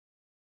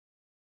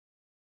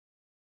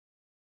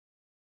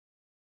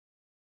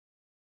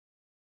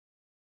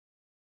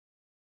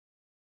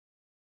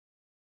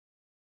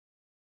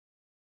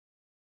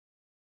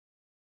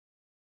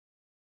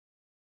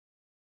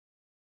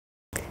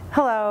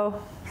Hello,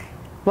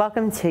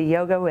 welcome to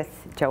Yoga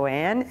with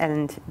Joann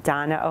and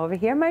Donna over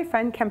here, my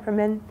friend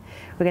Kemperman.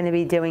 We're going to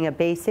be doing a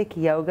basic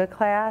yoga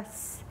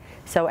class.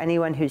 So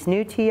anyone who's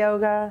new to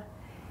yoga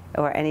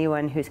or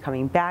anyone who's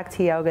coming back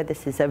to yoga,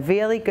 this is a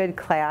really good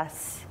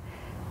class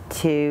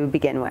to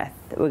begin with.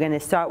 We're going to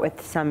start with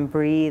some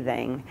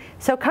breathing.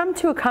 So come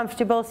to a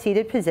comfortable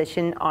seated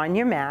position on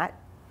your mat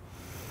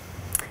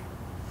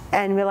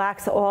and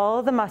relax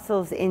all the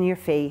muscles in your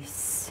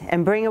face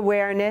and bring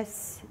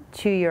awareness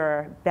to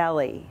your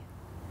belly.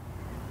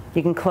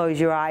 You can close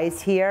your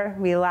eyes here,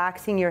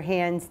 relaxing your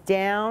hands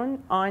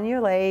down on your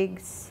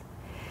legs.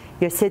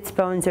 Your sits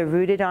bones are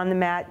rooted on the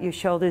mat, your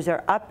shoulders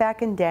are up,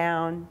 back, and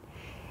down,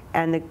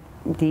 and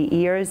the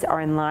ears are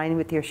in line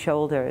with your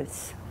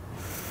shoulders.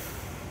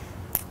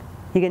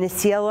 You're going to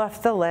seal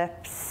off the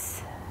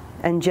lips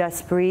and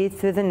just breathe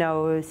through the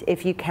nose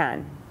if you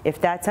can.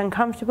 If that's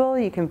uncomfortable,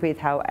 you can breathe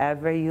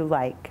however you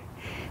like.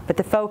 But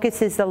the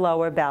focus is the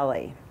lower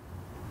belly.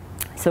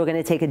 So we're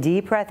going to take a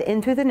deep breath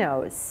in through the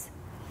nose,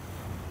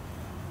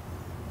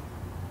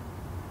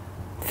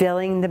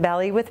 filling the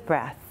belly with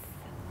breath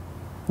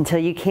until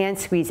you can't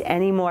squeeze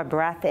any more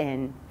breath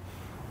in.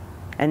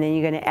 And then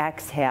you're going to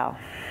exhale.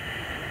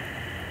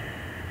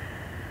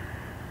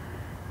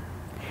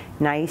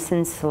 Nice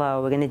and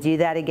slow. We're going to do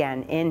that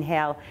again.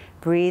 Inhale,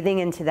 breathing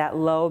into that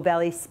low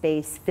belly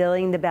space,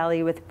 filling the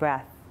belly with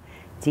breath.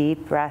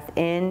 Deep breath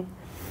in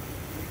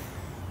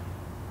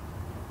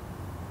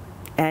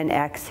and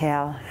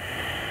exhale.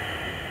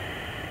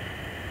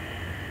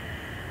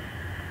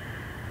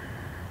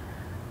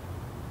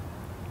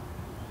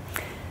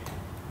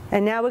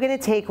 And now we're going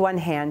to take one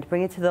hand,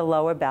 bring it to the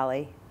lower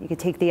belly. You can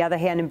take the other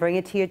hand and bring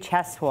it to your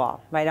chest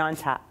wall, right on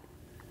top.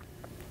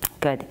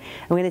 Good.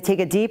 And we're going to take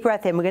a deep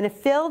breath in. We're going to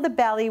fill the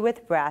belly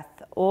with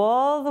breath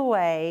all the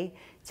way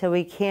till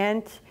we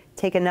can't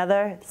take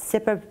another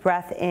sip of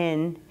breath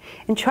in.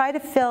 And try to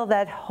fill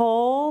that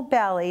whole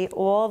belly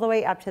all the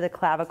way up to the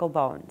clavicle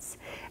bones.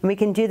 And we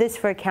can do this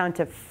for a count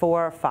of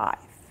 4 or 5.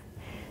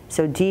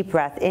 So deep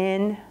breath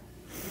in.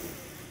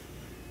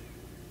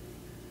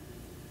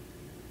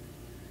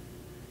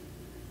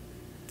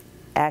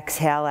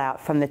 Exhale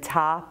out from the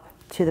top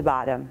to the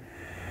bottom.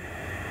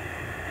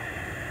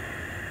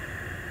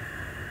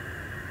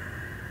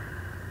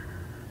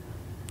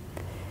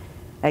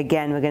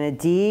 Again, we're going to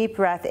deep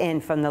breath in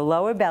from the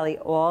lower belly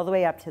all the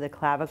way up to the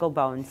clavicle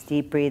bones.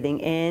 Deep breathing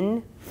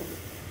in.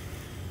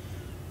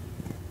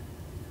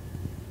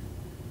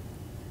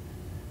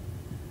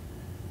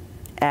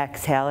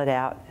 Exhale it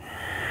out.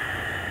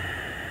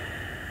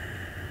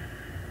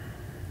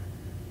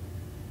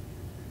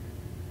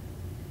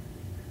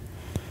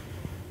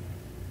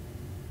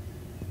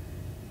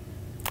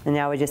 And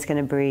now we're just going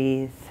to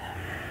breathe.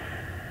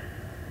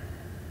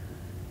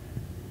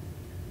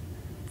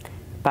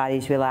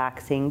 Body's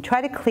relaxing.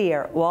 Try to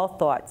clear all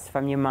thoughts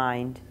from your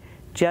mind,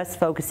 just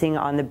focusing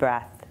on the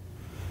breath.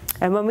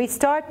 And when we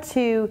start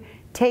to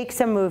take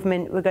some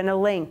movement, we're going to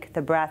link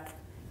the breath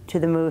to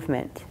the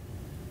movement,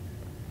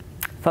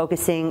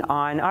 focusing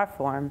on our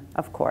form,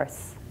 of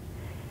course.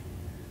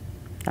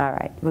 All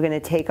right, we're going to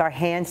take our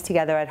hands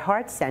together at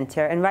heart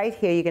center, and right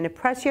here you're going to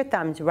press your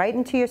thumbs right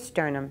into your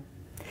sternum.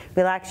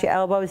 Relax your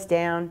elbows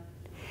down.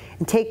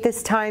 And take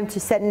this time to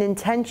set an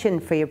intention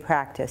for your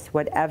practice,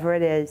 whatever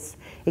it is.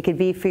 It could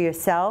be for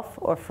yourself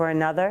or for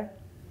another.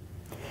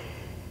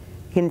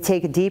 You're going to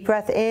take a deep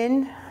breath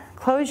in,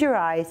 close your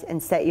eyes,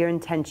 and set your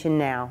intention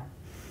now.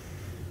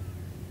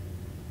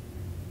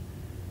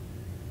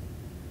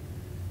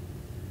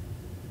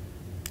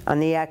 On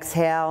the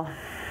exhale,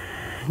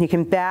 you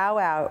can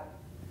bow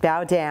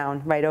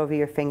down right over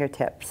your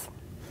fingertips.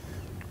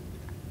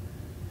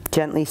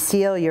 Gently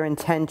seal your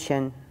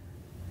intention.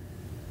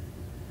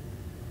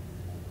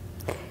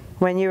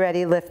 When you're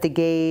ready, lift the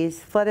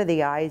gaze, flutter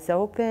the eyes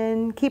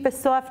open. Keep a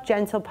soft,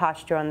 gentle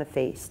posture on the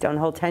face. Don't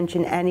hold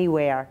tension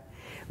anywhere.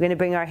 We're going to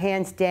bring our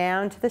hands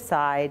down to the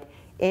side.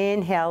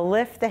 Inhale,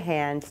 lift the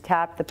hands,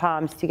 tap the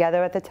palms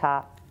together at the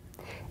top.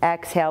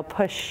 Exhale,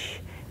 push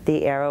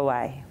the air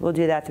away. We'll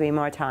do that 3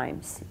 more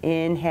times.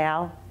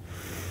 Inhale.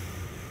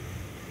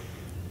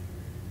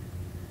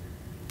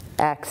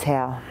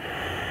 Exhale.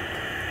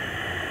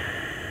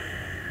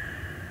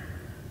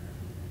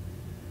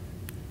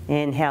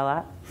 Inhale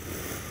up.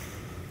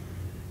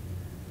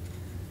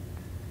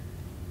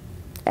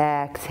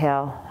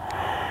 Exhale,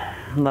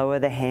 lower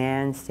the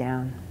hands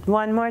down.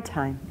 1 more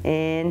time.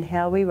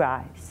 Inhale, we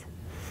rise.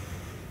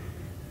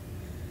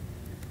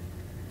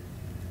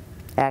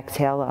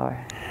 Exhale,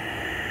 lower.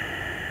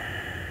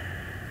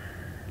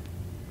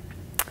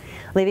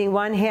 Leaving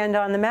one hand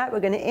on the mat,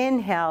 we're going to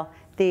inhale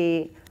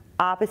the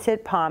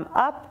opposite palm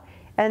up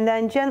and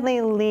then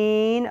gently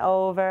lean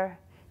over,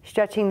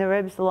 stretching the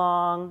ribs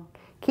long,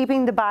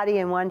 keeping the body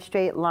in one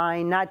straight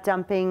line, not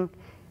dumping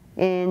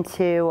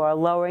into or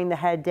lowering the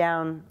head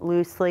down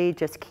loosely,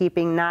 just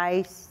keeping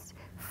nice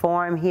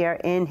form here.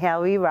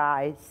 Inhale, we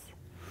rise.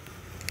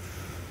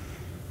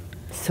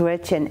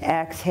 Switch and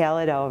exhale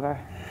it over.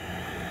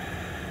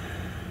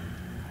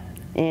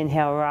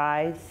 Inhale,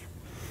 rise.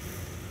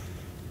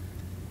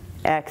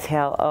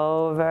 Exhale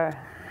over.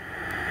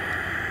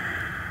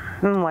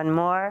 And one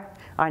more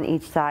on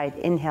each side.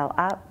 Inhale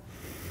up.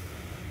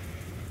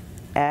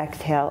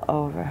 Exhale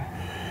over.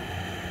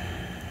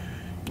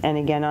 And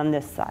again on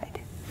this side.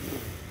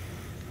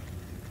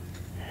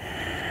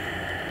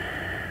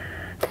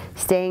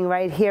 Staying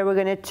right here, we're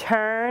going to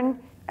turn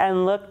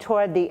and look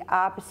toward the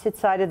opposite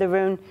side of the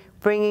room,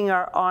 bringing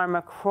our arm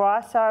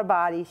across our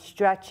body,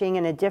 stretching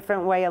in a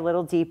different way, a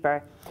little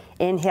deeper.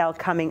 Inhale,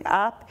 coming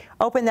up.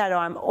 Open that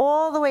arm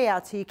all the way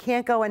out so you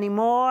can't go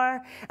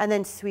anymore, and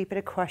then sweep it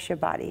across your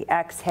body.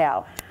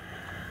 Exhale.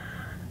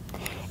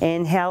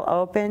 Inhale,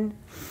 open.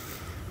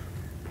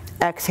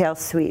 Exhale,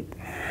 sweep.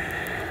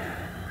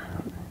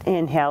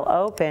 Inhale,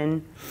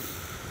 open.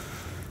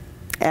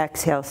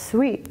 Exhale,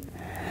 sweep.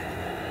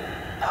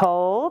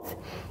 Hold.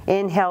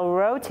 Inhale,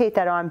 rotate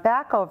that arm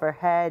back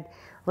overhead,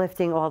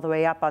 lifting all the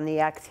way up on the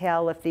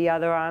exhale. Lift the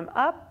other arm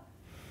up.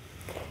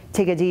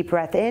 Take a deep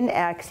breath in.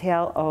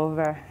 Exhale,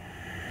 over.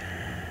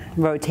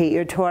 Rotate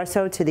your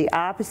torso to the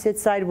opposite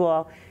side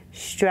wall,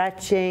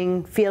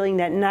 stretching, feeling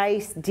that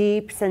nice,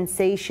 deep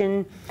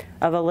sensation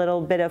of a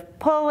little bit of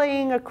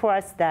pulling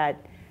across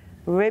that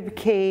rib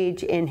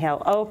cage.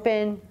 Inhale,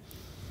 open.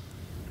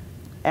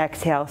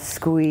 Exhale,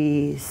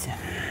 squeeze.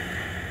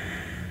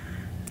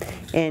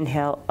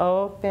 Inhale,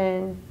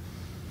 open.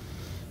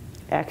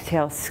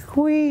 Exhale,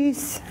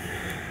 squeeze.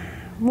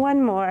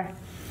 One more.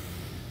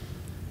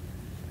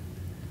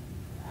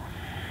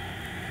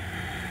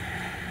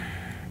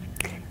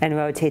 And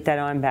rotate that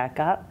arm back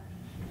up.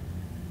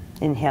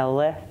 Inhale,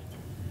 lift.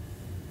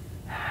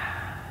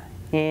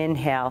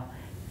 Inhale,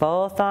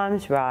 both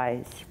arms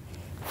rise.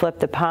 Flip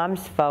the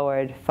palms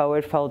forward,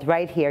 forward fold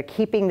right here,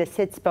 keeping the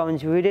sits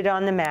bones rooted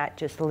on the mat.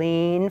 Just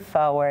lean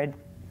forward.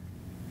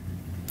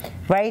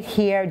 Right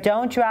here,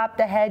 don't drop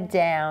the head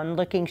down,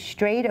 looking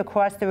straight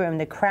across the room.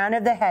 The crown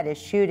of the head is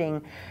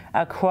shooting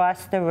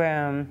across the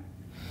room.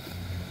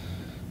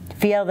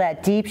 Feel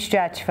that deep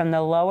stretch from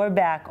the lower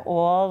back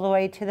all the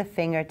way to the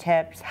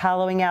fingertips,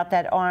 hollowing out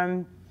that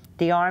arm,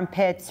 the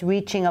armpits,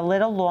 reaching a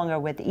little longer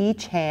with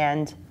each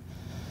hand.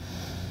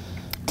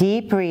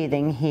 Deep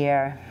breathing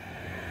here.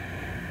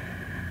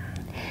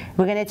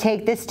 We're going to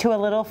take this to a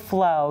little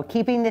flow,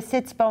 keeping the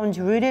sits bones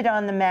rooted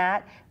on the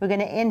mat. We're going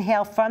to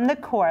inhale from the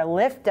core,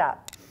 lift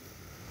up.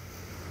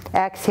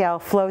 Exhale,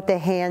 float the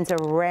hands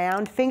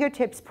around,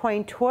 fingertips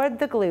point toward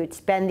the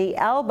glutes, bend the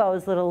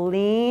elbows, little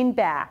lean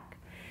back.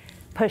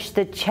 Push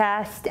the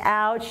chest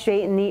out,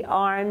 straighten the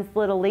arms,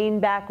 little lean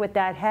back with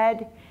that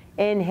head.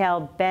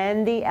 Inhale,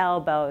 bend the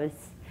elbows.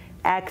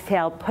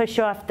 Exhale, push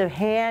off the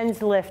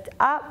hands, lift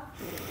up.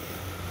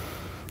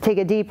 Take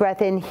a deep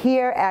breath in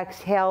here.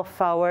 Exhale,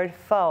 forward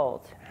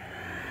fold.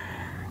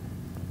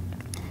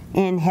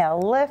 Inhale,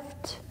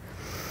 lift.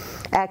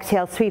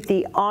 Exhale, sweep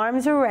the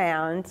arms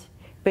around.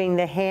 Bring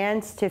the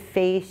hands to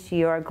face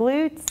your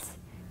glutes.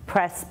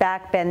 Press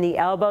back, bend the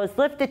elbows,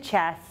 lift the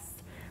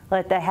chest.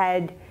 Let the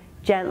head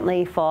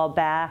gently fall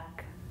back.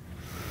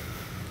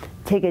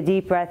 Take a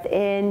deep breath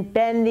in,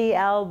 bend the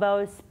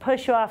elbows,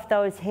 push off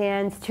those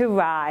hands to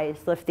rise.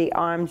 Lift the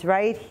arms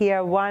right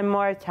here. One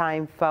more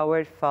time,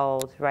 forward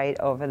fold right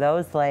over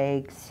those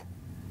legs.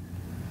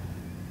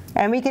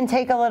 And we can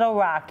take a little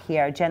rock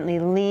here. Gently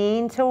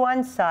lean to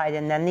one side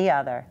and then the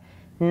other.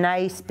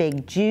 Nice,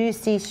 big,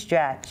 juicy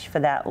stretch for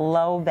that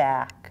low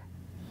back.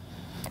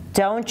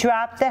 Don't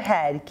drop the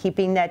head,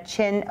 keeping that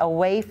chin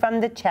away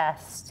from the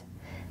chest.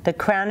 The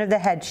crown of the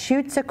head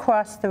shoots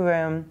across the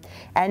room,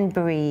 and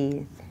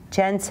breathe.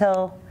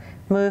 Gentle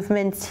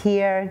movements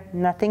here,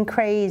 nothing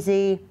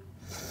crazy.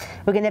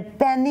 We're going to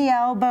bend the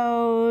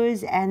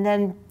elbows and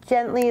then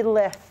gently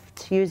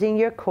lift using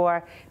your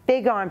core.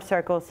 Big arm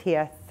circles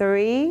here.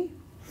 3,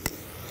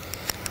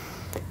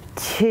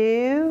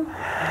 2,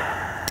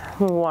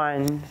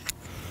 1.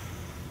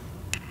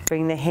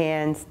 Bring the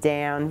hands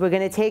down. We're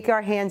going to take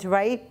our hands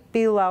right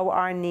below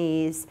our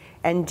knees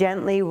and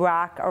gently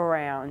rock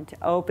around,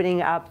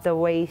 opening up the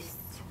waist.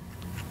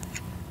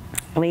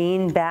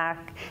 Lean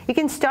back. You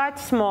can start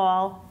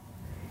small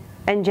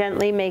and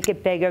gently make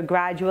it bigger,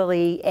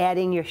 gradually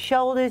adding your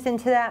shoulders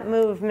into that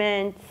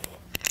movement.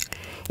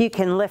 You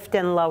can lift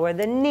and lower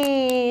the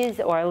knees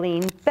or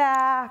lean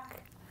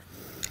back.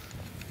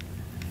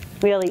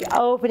 Really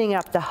opening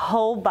up the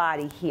whole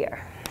body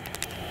here.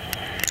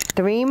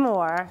 3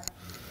 more.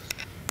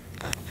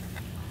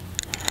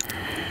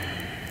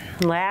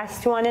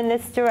 Last one in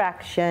this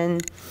direction.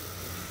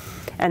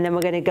 And then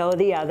we're going to go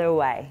the other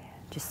way.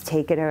 Just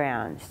take it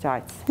around.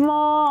 Start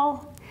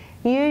small.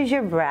 Use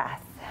your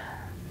breath.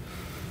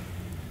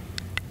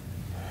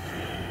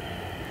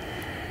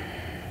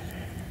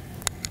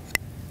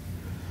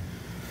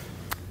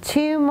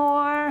 Two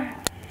more.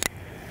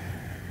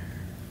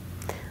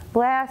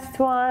 Last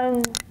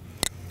one.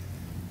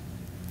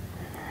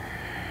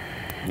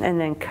 And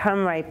then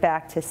come right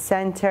back to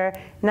center,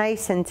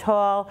 nice and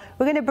tall.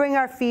 We're going to bring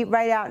our feet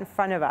right out in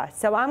front of us.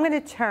 So I'm going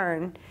to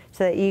turn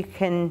so that you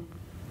can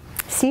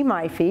see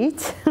my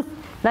feet.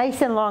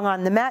 Nice and long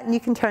on the mat, and you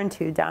can turn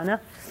too,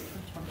 Donna.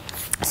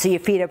 So your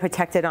feet are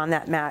protected on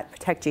that mat.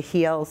 Protect your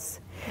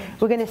heels.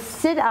 We're going to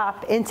sit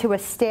up into a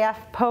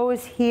staff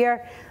pose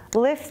here.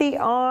 Lift the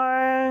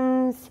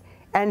arms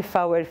and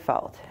forward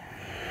fold.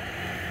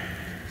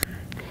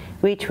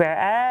 Reach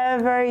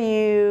wherever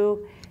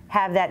you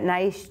have that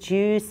nice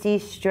juicy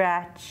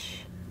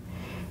stretch.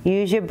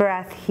 Use your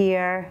breath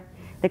here.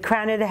 The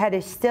crown of the head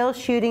is still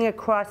shooting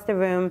across the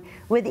room.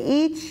 With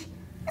each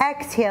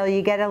exhale,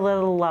 you get a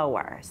little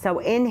lower. So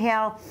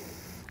inhale,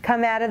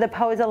 come out of the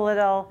pose a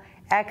little.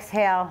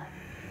 Exhale,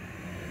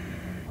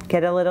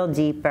 get a little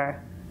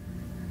deeper.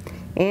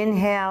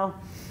 Inhale,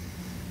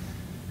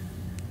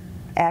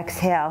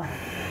 exhale,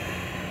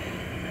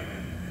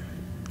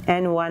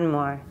 and one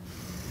more.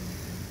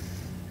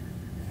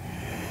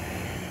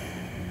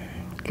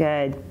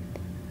 Good.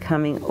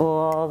 Coming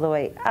all the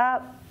way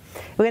up.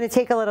 We're going to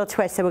take a little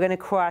twist, so we're going to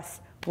cross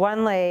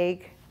one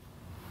leg.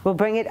 We'll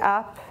bring it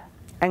up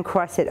and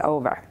cross it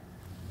over.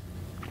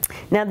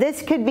 Now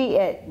this could be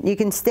it. You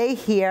can stay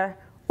here,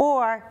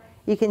 or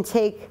you can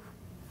take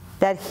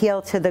that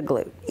heel to the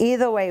glute.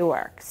 Either way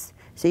works.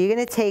 So you're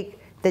going to take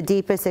the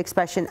deepest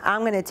expression.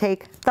 I'm going to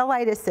take the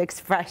lightest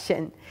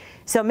expression.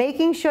 So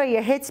making sure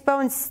your hip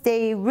bones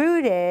stay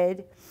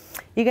rooted,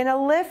 you're going to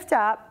lift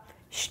up,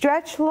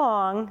 stretch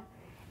long,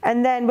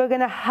 and then we're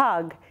going to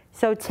hug.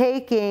 So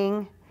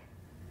taking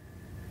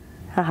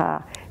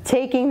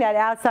that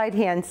outside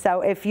hand.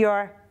 So if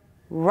you're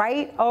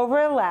right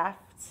over left,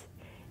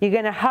 you're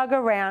going to hug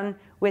around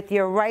with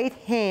your right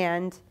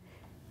hand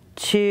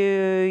to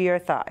your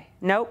thigh.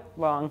 Nope,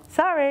 wrong.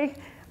 Sorry.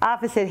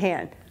 Opposite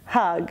hand.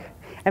 Hug.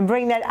 And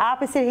bring that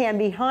opposite hand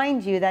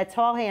behind you. That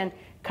tall hand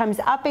comes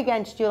up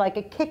against you like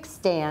a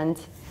kickstand.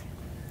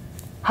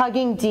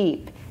 Hugging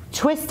deep.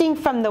 Twisting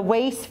from the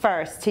waist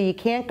first till you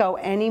can't go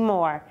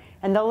anymore.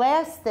 And the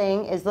last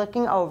thing is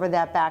looking over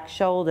that back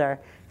shoulder.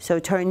 So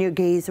turn your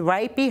gaze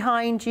right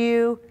behind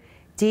you.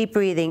 Deep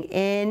breathing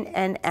in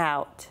and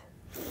out.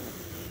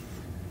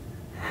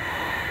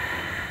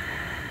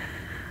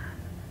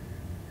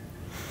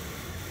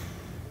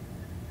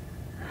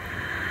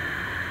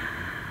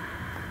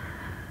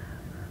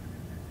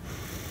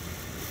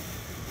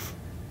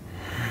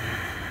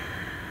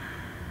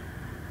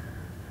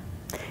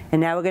 And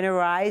now we're going to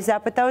rise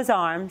up with those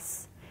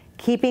arms,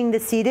 keeping the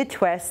seated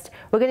twist.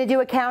 We're going to do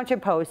a counter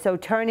pose, so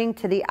turning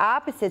to the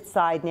opposite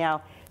side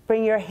now.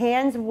 Bring your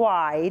hands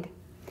wide,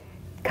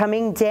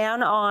 coming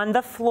down on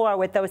the floor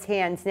with those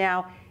hands.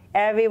 Now,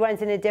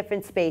 everyone's in a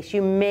different space.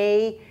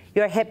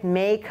 Your hip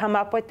may come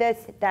up with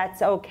this.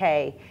 That's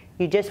okay.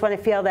 You just want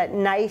to feel that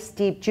nice,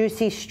 deep,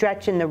 juicy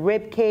stretch in the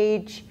rib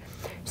cage.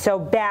 So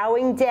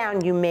bowing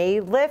down, you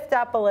may lift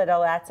up a little.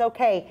 That's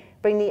okay.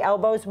 Bring the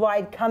elbows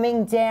wide,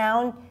 coming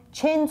down.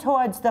 Chin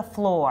towards the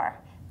floor,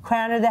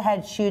 crown of the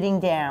head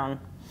shooting down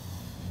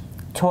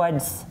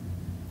towards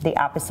the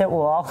opposite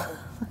wall,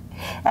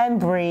 and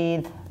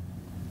breathe.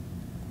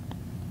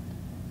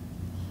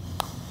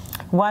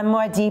 One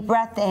more deep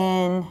breath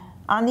in.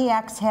 On the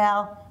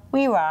exhale,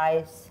 we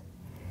rise.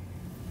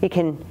 You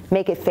can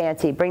make it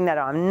fancy. Bring that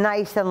arm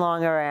nice and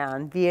long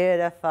around.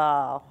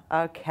 Beautiful.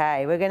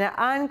 Okay, we're going to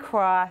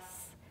uncross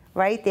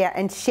right there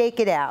and shake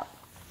it out.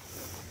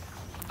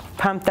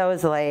 Pump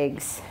those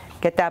legs.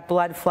 Get that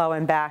blood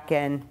flowing back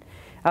in.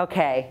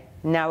 Okay,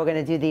 now we're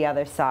going to do the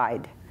other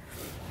side.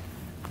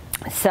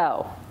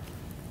 So,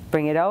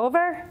 bring it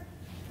over.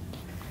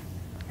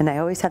 And I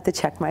always have to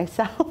check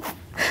myself.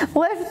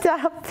 Lift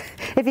up.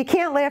 If you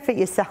can't laugh at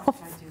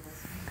yourself.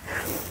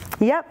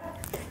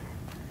 Yep.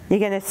 You're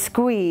going to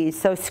squeeze.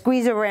 So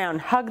squeeze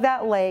around. Hug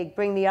that leg.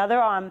 Bring the other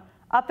arm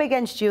up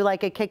against you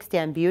like a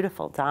kickstand.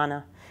 Beautiful,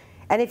 Donna.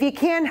 And if you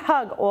can't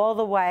hug all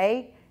the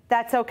way,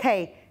 that's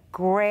okay.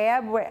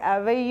 Grab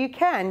wherever you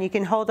can. You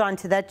can hold on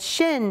to that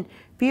shin.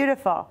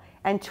 Beautiful.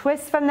 And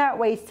twist from that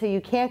waist till you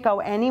can't go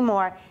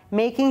anymore,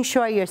 making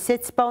sure your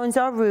sits bones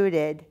are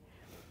rooted.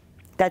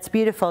 That's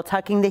beautiful.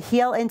 Tucking the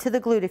heel into the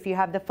glute if you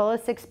have the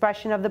fullest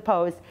expression of the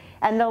pose.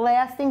 And the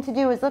last thing to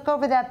do is look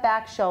over that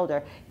back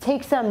shoulder.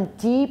 Take some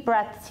deep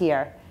breaths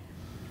here.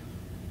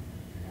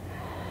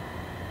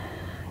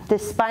 The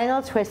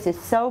spinal twist is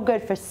so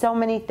good for so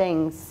many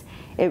things.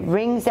 It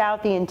wrings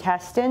out the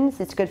intestines.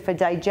 It's good for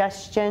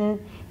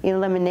digestion,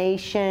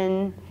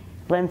 elimination,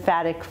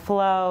 lymphatic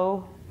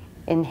flow,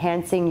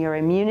 enhancing your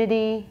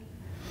immunity.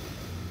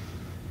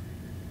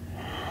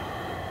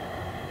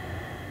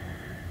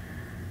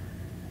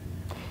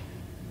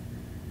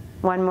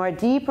 One more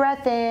deep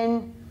breath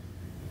in.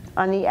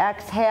 On the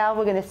exhale,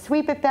 we're going to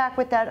sweep it back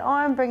with that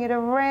arm, bring it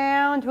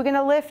around. We're going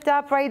to lift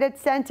up right at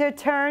center,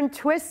 turn,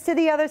 twist to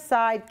the other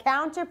side,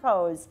 counter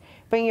pose.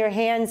 Bring your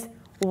hands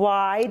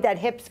wide. That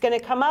hip's going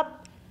to come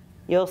up.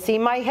 You'll see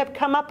my hip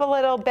come up a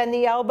little. Bend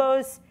the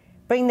elbows.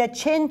 Bring the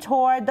chin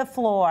toward the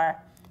floor.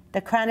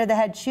 The crown of the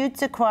head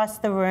shoots across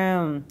the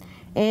room.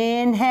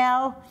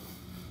 Inhale.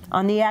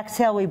 On the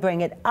exhale, we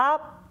bring it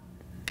up.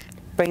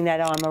 Bring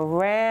that arm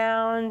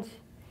around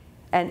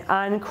and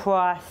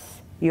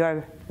uncross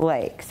your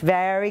legs.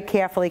 Very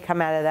carefully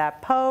come out of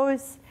that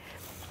pose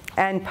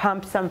and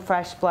pump some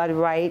fresh blood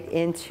right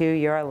into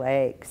your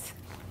legs.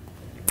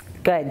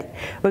 Good.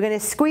 We're going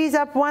to squeeze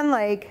up one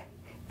leg,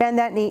 Bend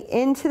that knee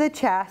into the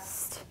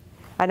chest.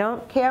 I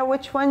don't care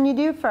which one you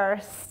do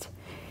first.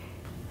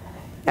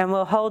 And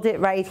we'll hold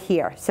it right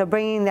here. So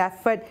bringing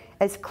that foot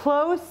as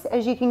close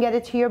as you can get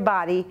it to your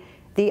body.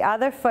 The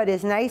other foot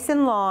is nice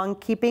and long,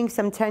 keeping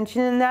some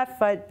tension in that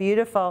foot.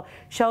 Beautiful.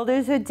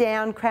 Shoulders are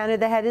down, crown of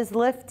the head is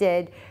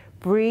lifted.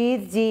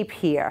 Breathe deep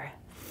here.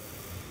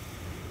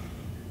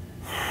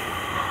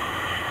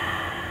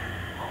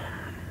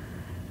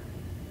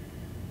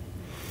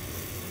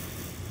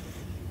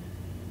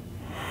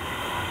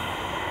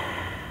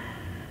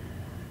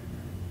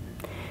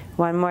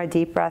 One more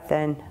deep breath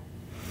in.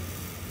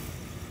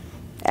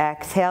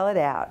 Exhale it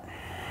out.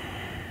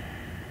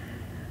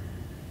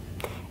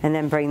 And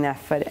then bring that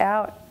foot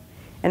out.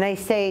 And I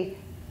say,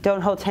 don't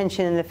hold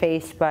tension in the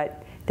face,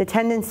 but the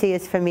tendency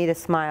is for me to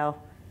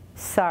smile.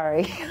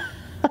 Sorry.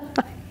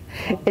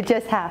 It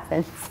just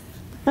happens.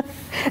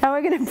 And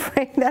we're going to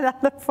bring that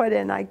other foot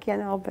in. I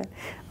can't help it.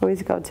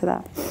 Always go to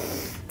that.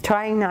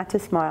 Trying not to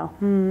smile.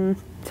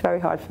 It's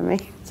very hard for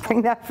me.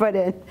 Bring that foot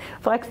in.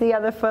 Flex the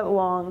other foot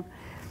long.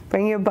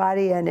 Bring your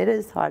body in. It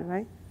is hard,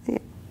 right? Yeah.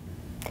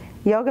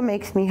 Yoga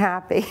makes me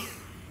happy.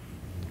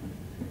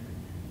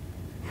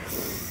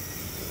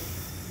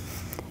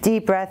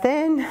 Deep breath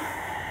in.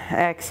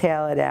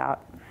 Exhale it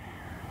out.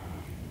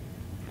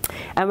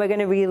 And we're going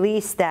to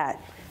release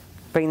that.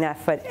 Bring that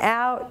foot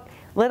out.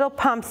 Little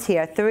pumps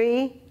here.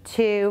 3,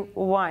 2,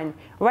 1.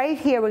 Right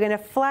here, we're going to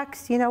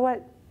flex. You know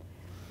what?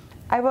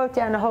 I wrote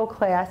down a whole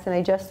class, and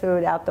I just threw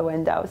it out the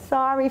window.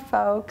 Sorry,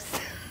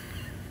 folks.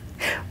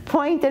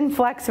 Point and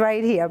flex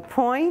right here.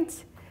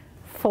 Point,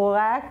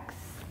 flex,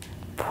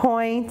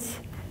 point,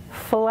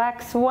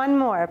 flex. One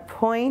more.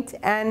 Point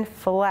and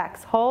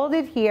flex. Hold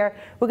it here.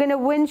 We're going to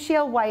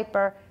windshield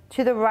wiper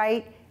to the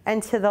right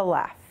and to the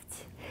left.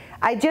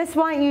 I just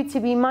want you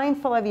to be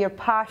mindful of your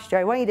posture.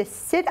 I want you to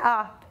sit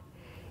up,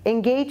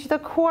 engage the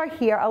core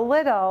here a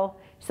little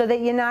so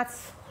that you're not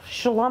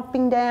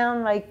slumping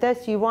down like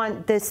this. You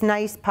want this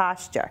nice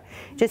posture.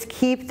 Just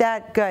keep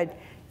that good.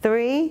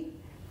 3,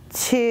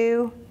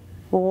 2,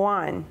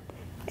 1.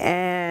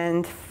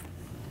 And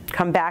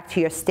come back to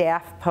your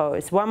staff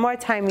pose. One more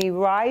time, we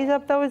rise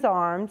up those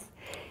arms.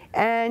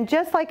 And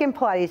just like in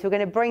Pilates, we're going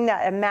to bring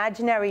that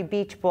imaginary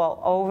beach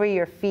ball over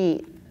your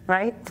feet,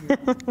 right?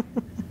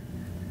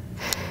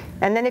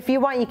 And then if you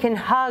want, you can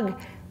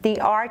hug the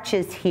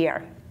arches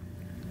here.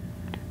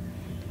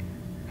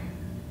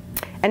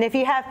 And if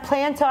you have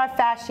plantar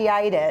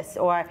fasciitis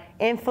or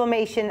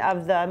inflammation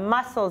of the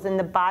muscles in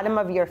the bottom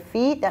of your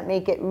feet that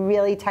make it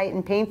really tight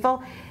and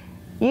painful,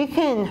 you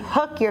can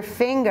hook your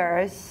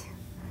fingers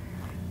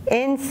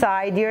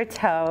inside your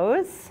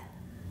toes.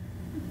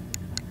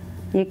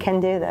 You can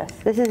do this.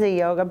 This is a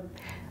yoga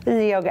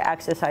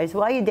exercise.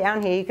 While you're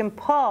down here, you can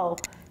pull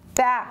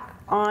back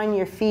on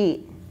your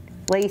feet,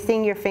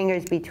 placing your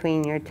fingers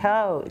between your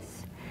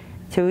toes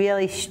to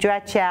really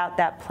stretch out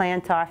that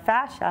plantar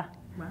fascia.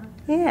 Wow.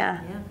 Yeah.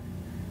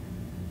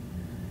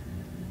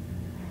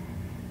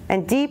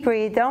 And deep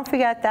breathe. Don't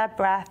forget that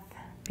breath.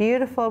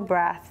 Beautiful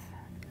breath.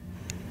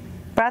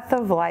 Breath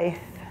of life.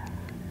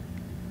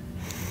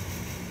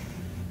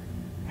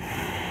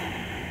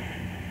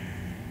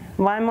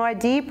 One more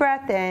deep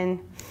breath in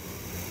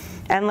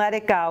and let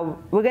it go.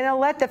 We're going to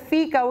let the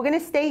feet go. We're going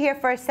to stay here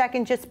for a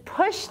second. Just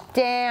push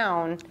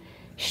down,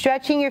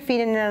 stretching your feet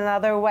in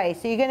another way.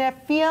 So you're going to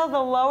feel the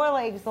lower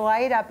legs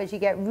light up as you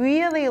get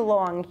really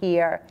long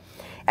here.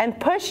 And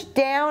push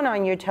down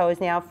on your toes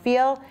now.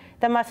 Feel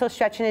the muscles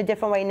stretch in a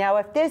different way. Now,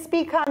 if this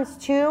becomes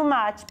too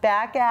much,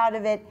 back out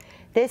of it.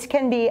 This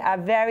can be a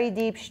very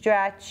deep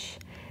stretch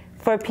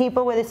for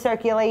people with a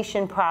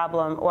circulation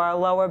problem or a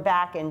lower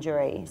back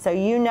injury. So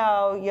you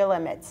know your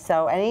limits.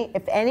 So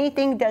if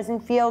anything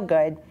doesn't feel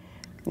good,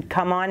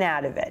 come on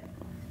out of it.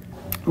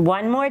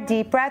 One more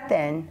deep breath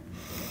in.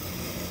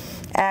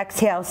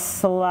 Exhale,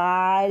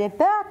 slide it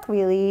back.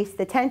 Release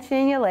the tension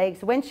in your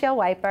legs. Windshield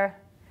wiper.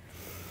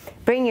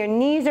 Bring your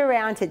knees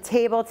around to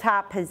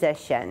tabletop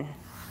position.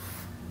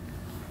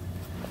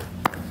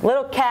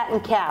 Little cat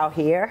and cow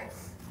here.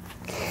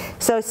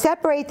 So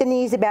separate the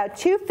knees about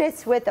 2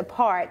 fists width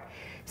apart.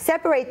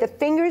 Separate the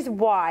fingers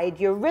wide.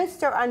 Your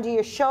wrists are under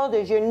your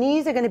shoulders. Your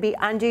knees are going to be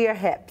under your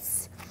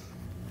hips.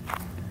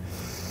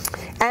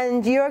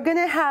 And you're going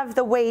to have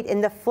the weight in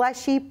the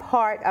fleshy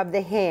part of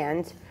the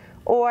hand,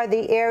 or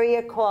the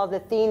area called the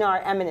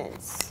thenar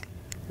eminence,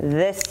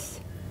 this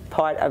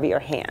part of your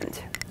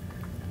hand.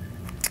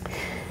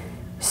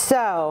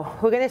 So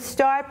we're going to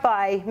start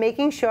by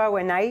making sure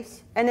we're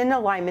nice and in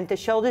alignment. The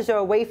shoulders are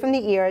away from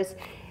the ears.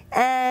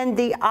 And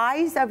the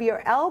eyes of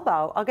your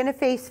elbow are going to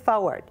face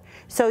forward.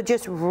 So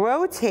just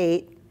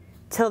rotate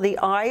till the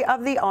eye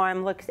of the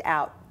arm looks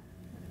out.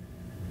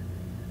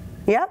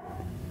 Yep.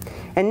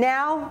 And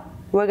now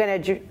we're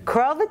going to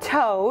curl the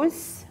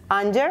toes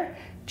under,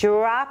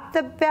 drop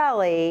the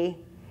belly,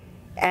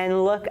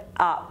 and look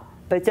up.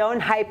 But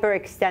don't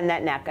hyperextend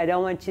that neck. I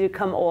don't want you to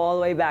come all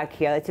the way back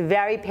here. It's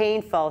very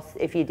painful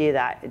if you do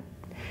that.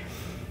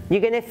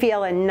 You're going to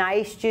feel a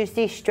nice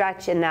juicy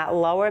stretch in that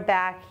lower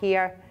back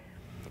here.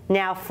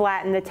 Now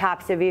flatten the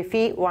tops of your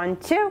feet. 1,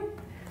 2.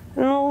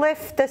 And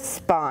lift the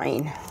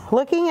spine.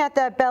 Looking at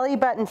that belly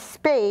button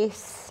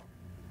space,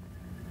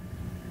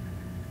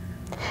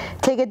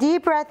 take a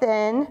deep breath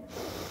in.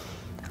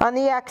 On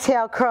the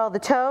exhale, curl the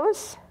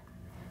toes.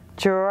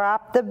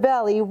 Drop the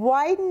belly,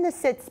 widen the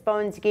sits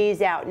bones,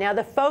 gaze out. Now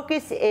the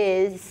focus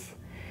is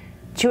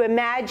to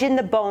imagine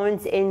the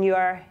bones in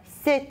your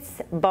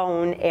sits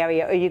bone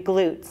area, or your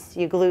glutes,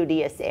 your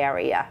gluteus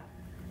area,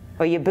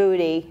 or your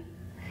booty.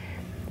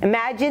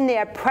 Imagine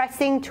they're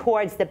pressing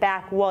towards the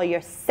back wall.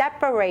 You're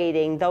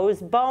separating those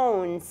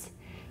bones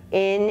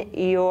in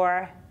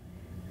your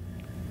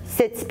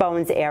sits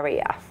bones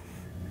area.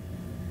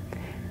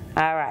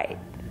 All right,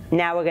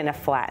 now we're gonna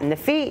flatten the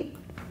feet.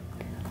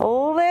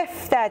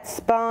 Lift that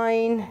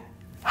spine.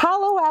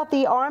 Hollow out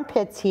the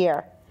armpits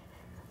here.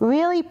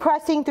 Really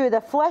pressing through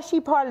the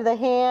fleshy part of the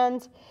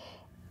hand.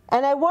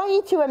 And I want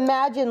you to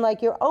imagine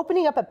like you're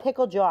opening up a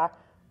pickle jar,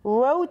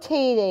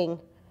 rotating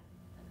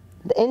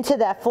into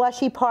that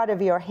fleshy part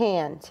of your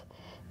hand.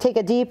 Take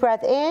a deep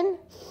breath in.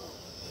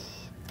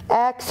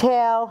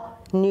 Exhale,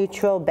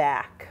 neutral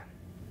back.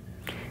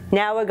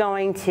 Now we're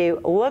going to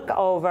look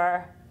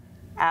over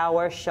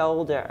our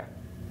shoulder.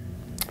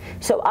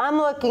 So I'm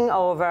looking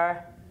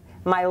over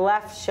my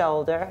left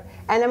shoulder,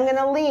 and I'm going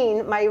to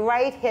lean my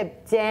right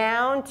hip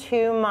down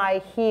to my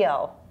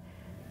heel.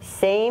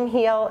 Same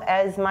heel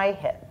as my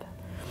hip.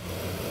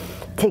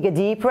 Take a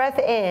deep breath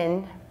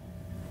in.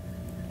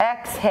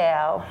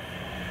 Exhale.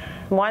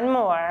 One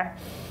more.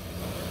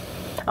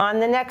 On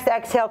the next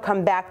exhale,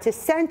 come back to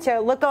center.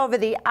 Look over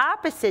the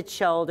opposite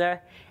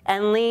shoulder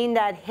and lean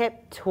that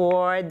hip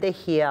toward the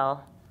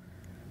heel.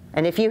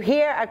 And if you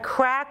hear a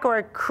crack or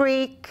a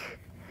creak,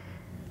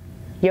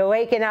 you're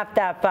waking up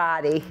that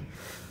body.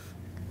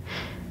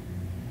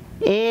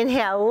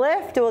 Inhale,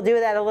 lift. We'll do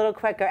that a little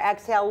quicker.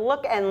 Exhale,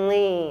 look and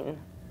lean.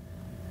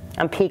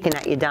 I'm peeking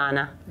at you,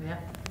 Donna. Yeah.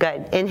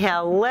 Good.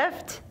 Inhale,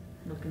 lift.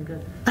 Looking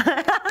good.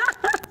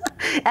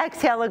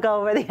 Exhale, look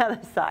over the other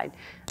side.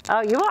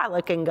 Oh, you are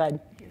looking good.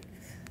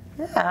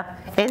 Yeah.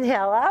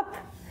 Inhale up.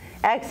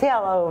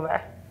 Exhale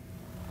over.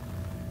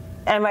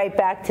 And right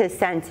back to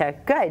center.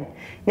 Good.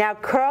 Now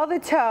curl the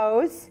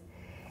toes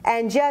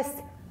and just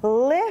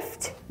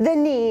lift the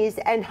knees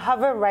and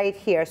hover right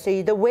here.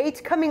 So the weight's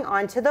coming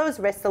onto those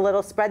wrists a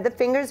little. Spread the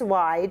fingers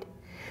wide.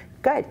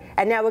 Good.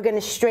 And now we're going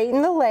to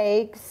straighten the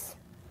legs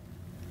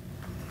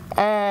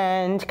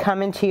and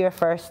come into your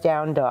first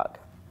down dog.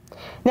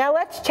 Now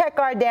let's check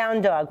our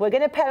down dog. We're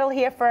going to pedal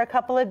here for a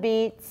couple of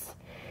beats,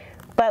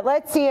 but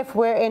let's see if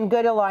we're in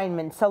good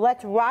alignment. So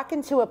let's rock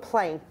into a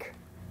plank.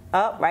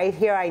 Oh, right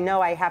here I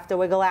know I have to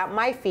wiggle out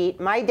my feet.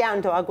 My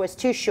down dog was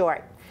too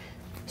short.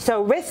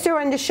 So wrists are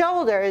under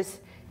shoulders.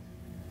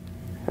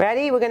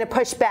 Ready? We're going to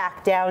push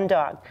back, down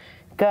dog.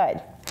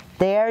 Good.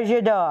 There's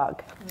your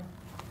dog.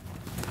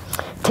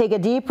 Take a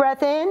deep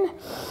breath in.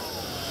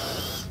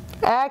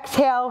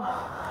 Exhale.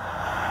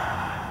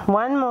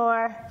 One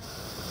more.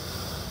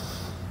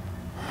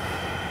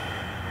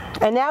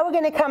 And now we're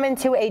going to come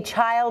into a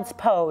child's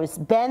pose.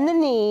 Bend the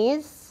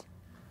knees.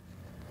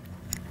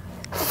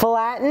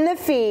 Flatten the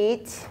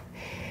feet.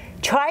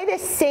 Try to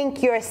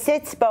sink your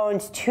sits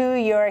bones to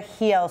your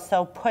heels.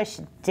 So push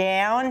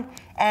down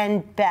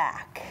and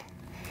back.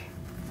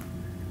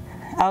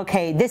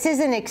 Okay, this is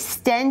an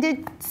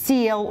extended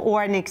seal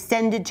or an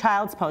extended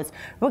child's pose.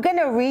 We're going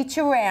to reach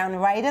around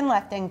right and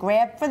left and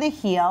grab for the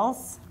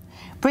heels.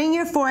 Bring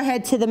your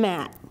forehead to the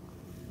mat.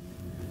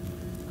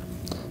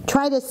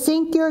 Try to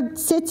sink your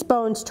sits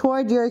bones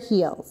toward your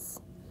heels.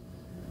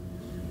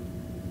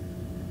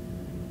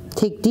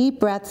 Take deep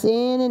breaths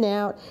in and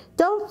out.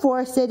 Don't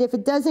force it. If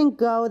it doesn't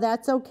go,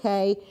 that's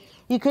okay.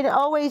 You can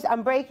always,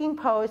 I'm breaking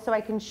pose so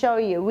I can show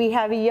you. We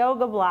have a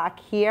yoga block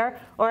here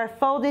or a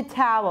folded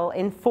towel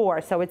in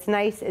 4, so it's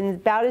nice and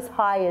about as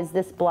high as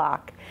this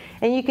block.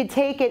 And you could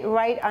take it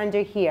right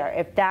under here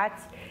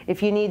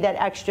if you need that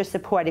extra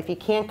support. If you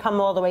can't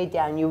come all the way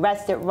down, you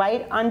rest it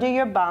right under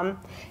your bum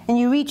and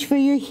you reach for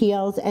your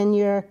heels and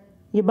your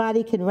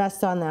body can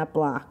rest on that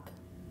block.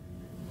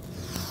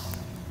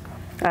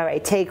 All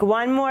right, take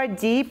one more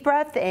deep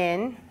breath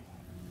in.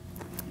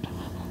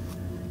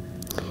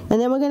 And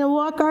then we're going to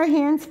walk our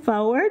hands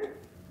forward,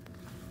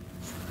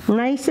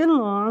 nice and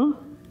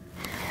long.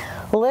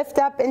 Lift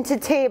up into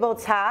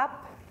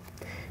tabletop.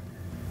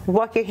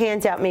 Walk your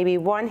hands out, maybe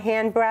one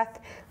hand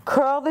breath.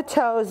 Curl the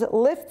toes,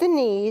 lift the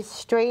knees,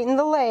 straighten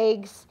the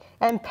legs,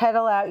 and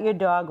pedal out your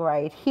dog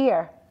right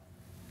here.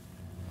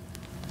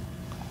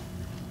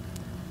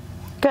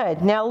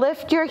 Good. Now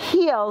lift your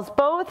heels.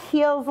 Both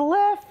heels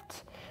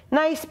lift.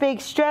 Nice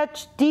big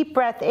stretch. Deep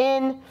breath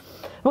in.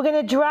 We're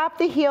going to drop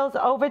the heels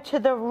over to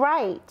the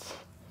right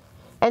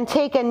and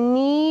take a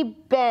knee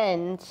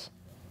bend,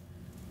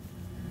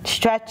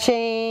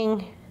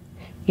 stretching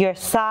your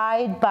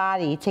side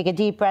body. Take a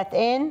deep breath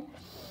in.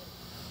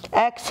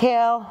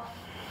 Exhale.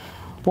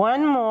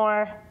 One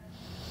more.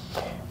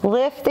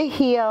 Lift the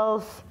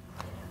heels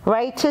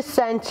right to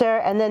center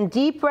and then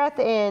deep breath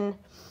in.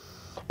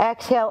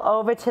 Exhale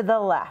over to the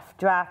left.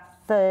 Drop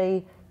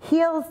the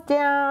heels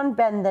down,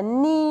 bend the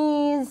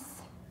knees.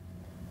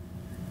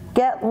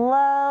 Get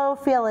low,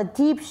 feel a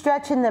deep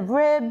stretch in the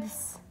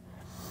ribs.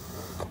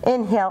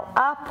 Inhale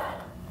up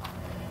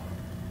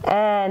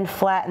and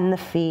flatten the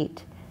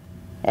feet.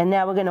 And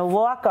now we're going to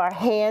walk our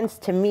hands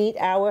to meet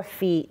our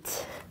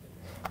feet.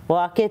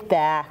 Walk it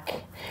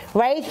back.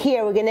 Right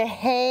here, we're going to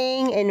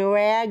hang in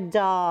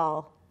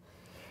ragdoll.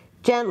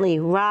 Gently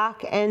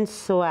rock and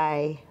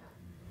sway.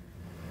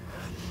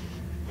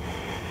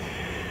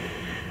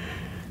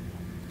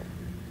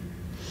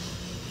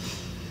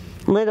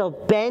 Little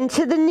bend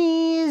to the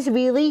knees,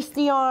 release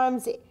the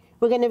arms.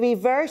 We're going to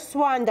reverse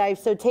swan dive,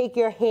 so take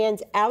your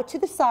hands out to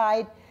the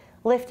side,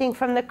 lifting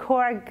from the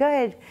core.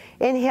 Good.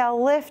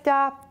 Inhale, lift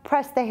up,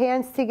 press the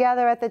hands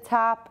together at the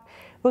top.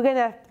 We're going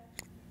to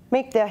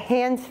make the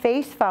hands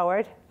face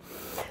forward.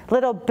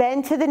 Little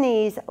bend to the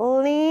knees,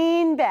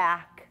 lean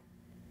back,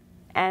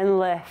 and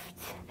lift.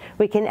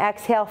 We can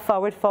exhale,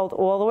 forward fold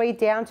all the way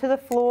down to the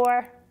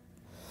floor.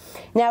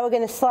 Now we're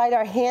going to slide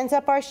our hands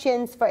up our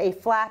shins for a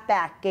flat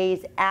back.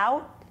 Gaze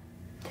out.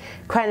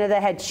 Crown of the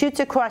head shoots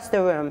across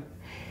the room.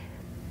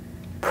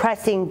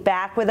 Pressing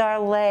back with our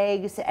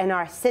legs and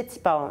our sits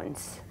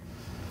bones.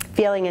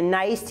 Feeling a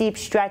nice deep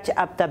stretch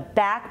up the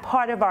back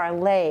part of our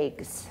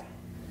legs.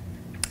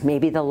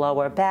 Maybe the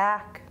lower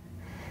back.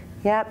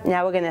 Yep,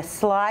 now we're going to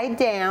slide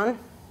down.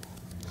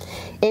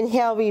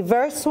 Inhale,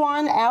 reverse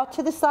swan out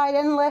to the side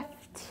and lift.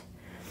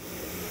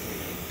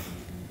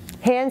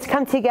 Hands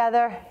come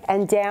together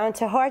and down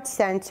to heart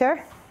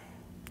center.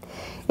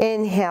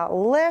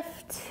 Inhale,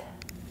 lift.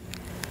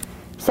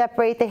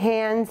 Separate the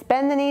hands,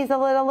 bend the knees a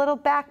little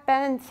back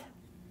bend.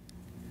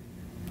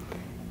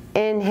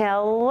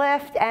 Inhale,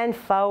 lift and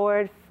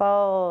forward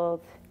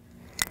fold.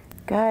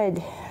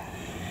 Good.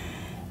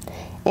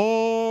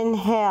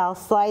 Inhale,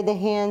 slide the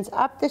hands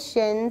up the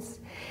shins.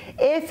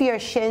 If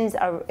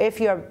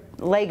your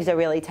legs are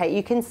really tight,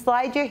 you can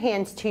slide your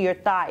hands to your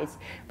thighs.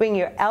 Bring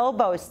your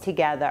elbows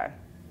together.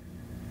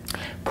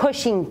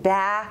 Pushing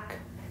back,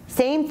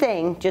 same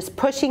thing, just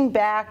pushing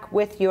back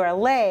with your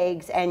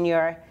legs and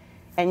your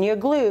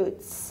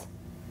glutes.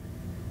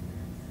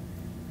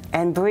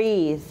 And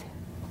breathe.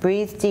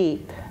 Breathe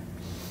deep.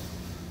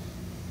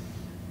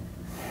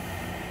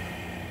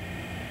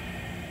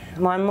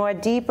 One more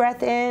deep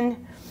breath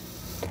in.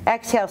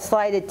 Exhale,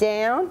 slide it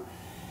down.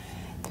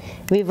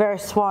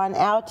 Reverse swan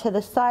out to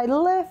the side,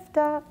 lift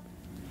up.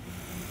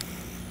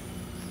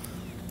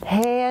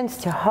 Hands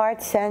to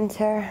heart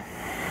center.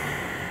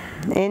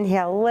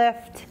 Inhale,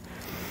 lift.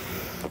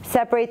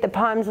 Separate the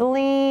palms,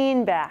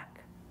 lean back.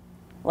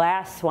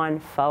 Last one,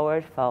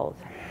 forward fold.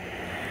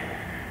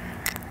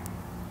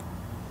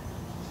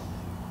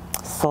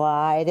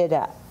 Slide it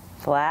up,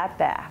 flat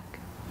back.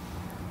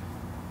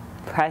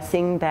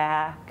 Pressing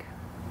back.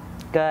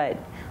 Good.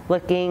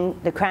 Looking,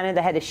 the crown of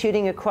the head is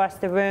shooting across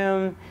the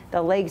room.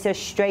 The legs are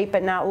straight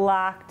but not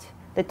locked.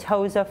 The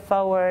toes are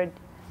forward.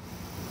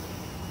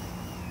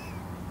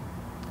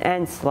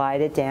 And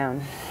slide it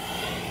down.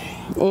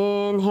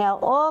 Inhale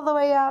all the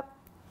way up.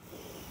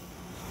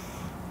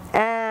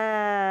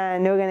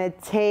 And we're going to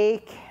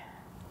take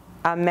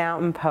a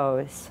mountain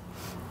pose.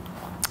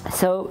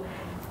 So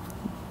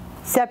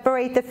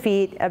separate the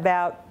feet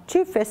about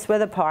 2 fists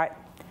width apart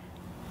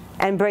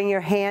and bring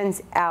your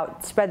hands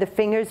out. Spread the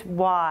fingers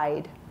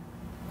wide.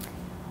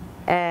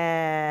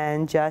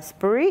 And just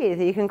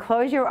breathe. You can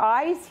close your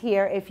eyes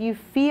here if you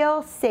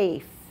feel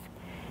safe.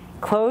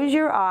 Close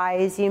your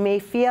eyes. You may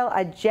feel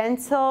a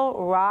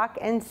gentle rock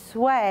and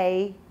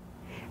sway,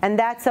 and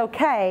that's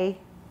okay.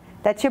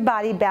 That's your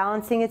body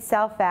balancing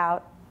itself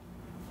out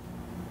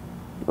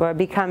or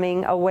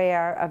becoming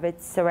aware of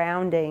its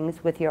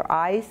surroundings with your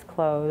eyes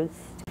closed.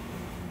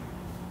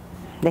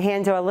 The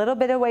hands are a little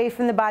bit away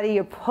from the body.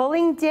 You're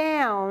pulling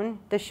down.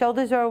 The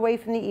shoulders are away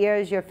from the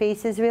ears. Your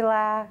face is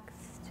relaxed.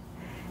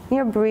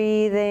 You're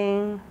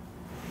breathing.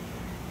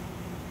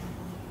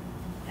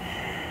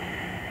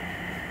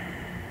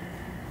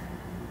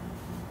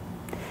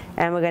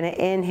 And we're going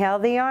to inhale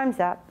the arms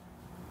up.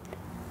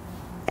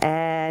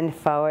 And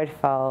forward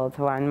fold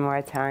one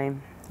more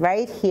time.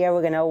 Right here,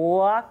 we're going to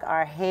walk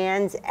our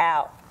hands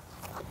out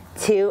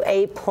to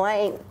a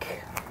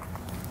plank.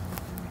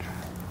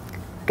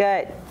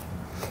 Good.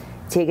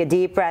 Take a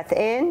deep breath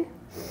in.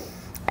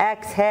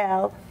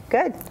 Exhale.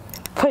 Good.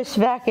 Push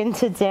back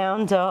into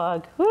down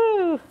dog.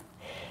 Woo.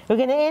 We're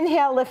going to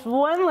inhale, lift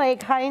one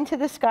leg high into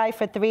the sky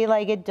for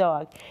three-legged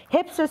dog.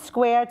 Hips are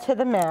square to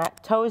the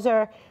mat. Toes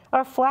are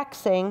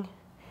flexing.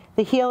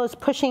 The heel is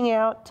pushing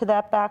out to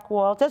that back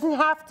wall. It doesn't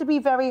have to be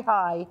very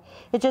high.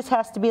 It just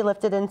has to be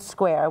lifted and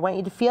square. I want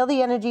you to feel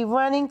the energy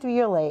running through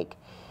your leg.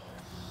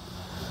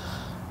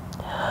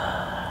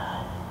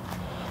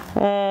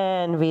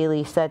 And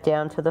release that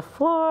down to the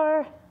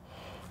floor.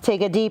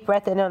 Take a deep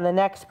breath in on the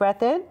next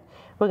breath in.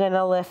 We're going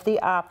to lift the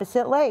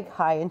opposite leg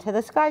high into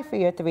the sky for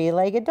your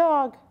three-legged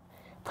dog.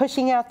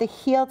 Pushing out the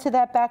heel to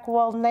that back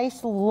wall.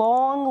 Nice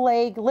long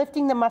leg,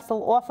 lifting the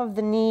muscle off of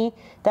the knee,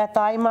 that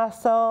thigh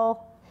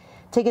muscle.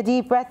 Take a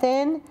deep breath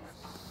in.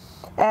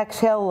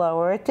 Exhale,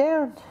 lower it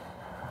down.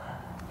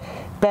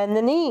 Bend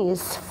the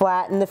knees,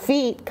 flatten the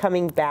feet,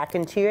 coming back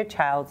into your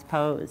child's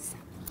pose.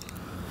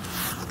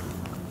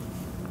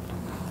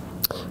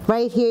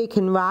 Right here you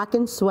can rock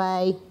and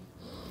sway.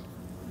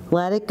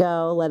 Let it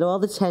go, let all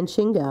the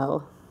tension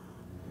go.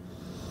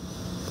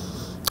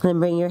 Then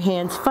bring your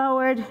hands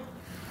forward.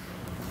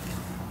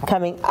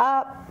 Coming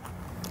up,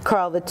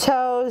 curl the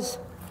toes,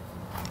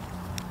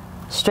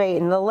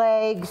 straighten the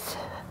legs.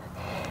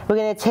 We're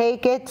going to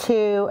take it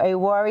to a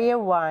warrior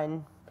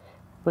one.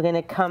 We're going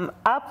to come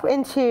up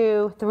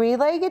into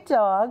three-legged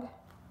dog.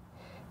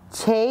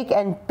 Take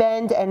and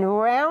bend and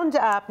round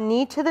up,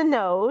 knee to the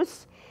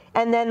nose,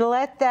 and then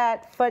let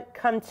that foot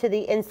come to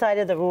the inside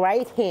of the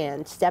right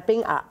hand,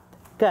 stepping up.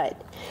 Good.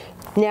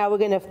 Now we're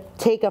going to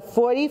take a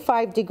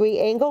 45-degree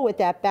angle with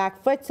that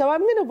back foot. So I'm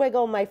going to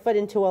wiggle my foot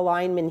into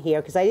alignment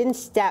here because I didn't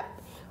step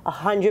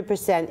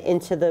 100%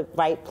 into the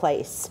right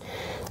place.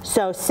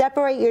 So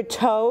separate your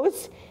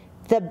toes.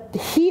 The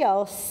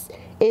heel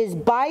is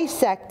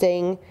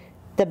bisecting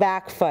the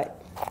back foot.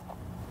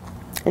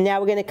 And now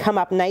we're going to come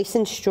up nice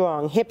and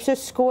strong. Hips are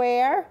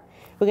square.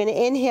 We're going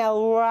to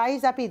inhale,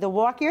 rise up. Either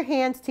walk your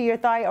hands to your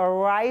thigh or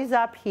rise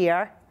up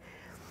here.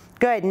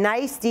 Good.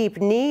 Nice deep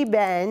knee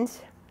bend.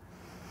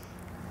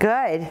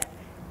 Good.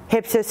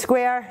 Hips are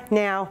square.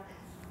 Now,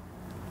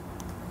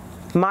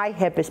 my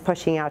hip is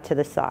pushing out to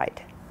the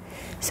side.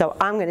 So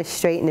I'm going to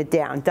straighten it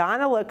down.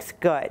 Donna looks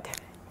good.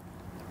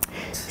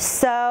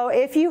 So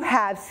if you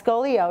have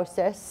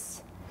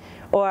scoliosis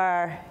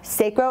or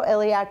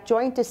sacroiliac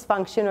joint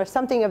dysfunction or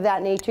something of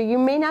that nature, you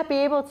may not be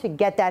able to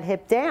get that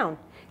hip down.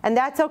 And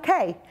that's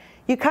okay.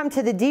 You come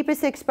to the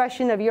deepest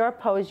expression of your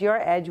pose, your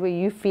edge, where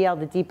you feel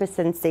the deepest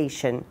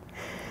sensation.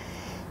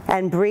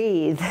 And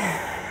breathe.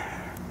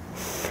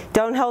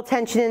 Don't hold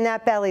tension in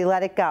that belly.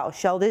 Let it go.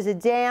 Shoulders are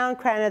down.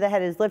 Crown of the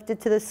head is lifted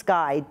to the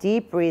sky.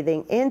 Deep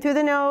breathing in through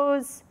the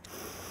nose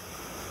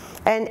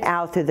and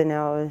out through the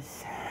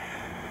nose.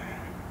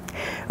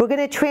 We're going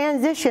to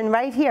transition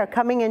right here,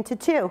 coming into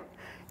two.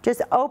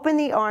 Just open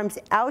the arms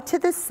out to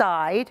the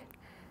side.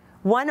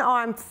 One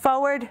arm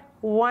forward,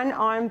 one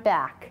arm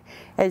back.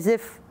 As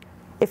if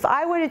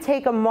I were to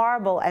take a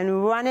marble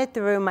and run it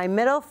through my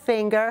middle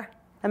finger,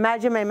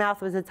 imagine my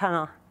mouth was a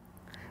tunnel,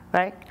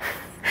 right?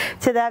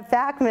 To that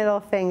back middle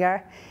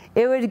finger,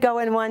 it would go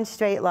in one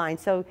straight line.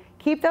 So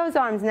keep those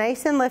arms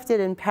nice and lifted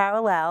and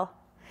parallel.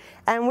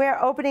 And we're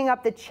opening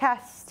up the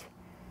chest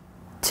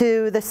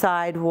to the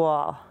side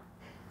wall.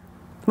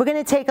 We're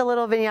going to take a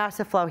little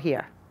vinyasa flow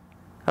here.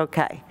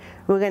 Okay.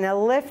 We're going to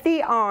lift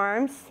the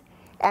arms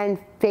and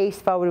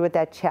face forward with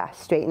that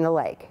chest. Straighten the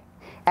leg.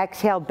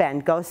 Exhale,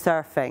 bend. Go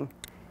surfing.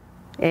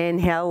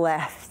 Inhale,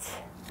 lift.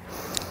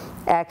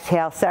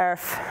 Exhale,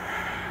 surf.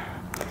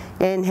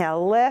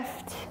 Inhale,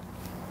 lift.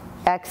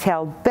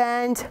 Exhale,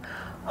 bend.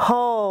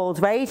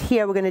 Hold right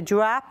here. We're going to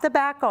drop the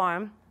back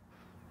arm.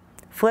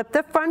 Flip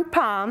the front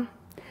palm.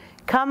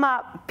 Come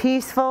up,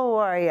 peaceful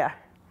warrior.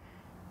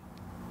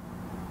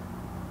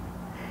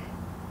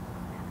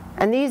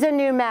 And these are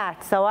new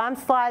mats, so I'm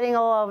sliding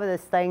all over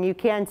this thing. You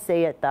can't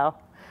see it though.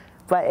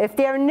 But if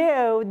they're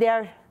new,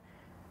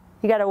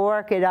 you got to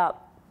work it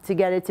up to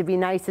get it to be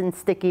nice and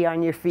sticky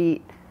on your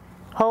feet.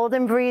 Hold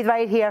and breathe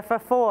right here for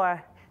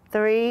 4,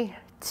 3,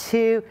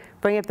 2,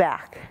 bring it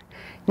back.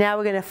 Now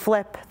we're going to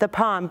flip the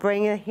palm.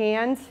 Bring the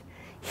hands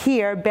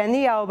here, bend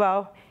the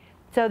elbow.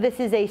 So this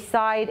is a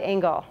side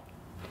angle.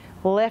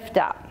 Lift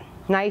up,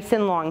 nice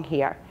and long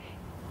here.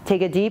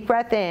 Take a deep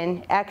breath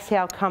in.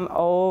 Exhale, come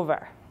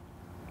over.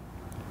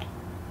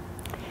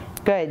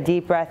 Good,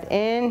 deep breath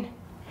in.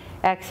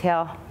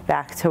 Exhale,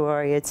 back to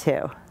warrior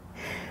two.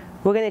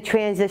 We're going to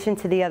transition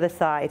to the other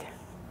side.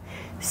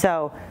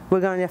 So we're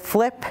going to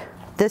flip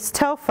this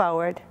toe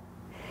forward.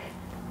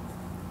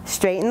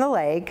 Straighten the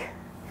leg.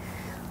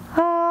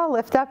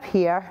 Lift up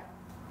here.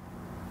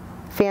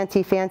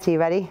 Fancy, fancy,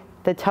 ready?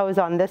 The toes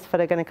on this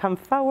foot are going to come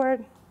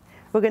forward.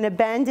 We're going to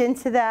bend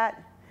into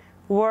that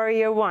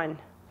warrior one.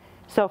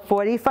 So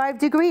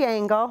 45-degree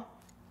angle,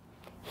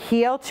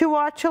 heel to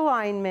arch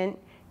alignment,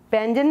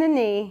 bend in the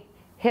knee,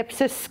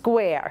 hips are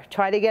square.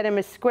 Try to get them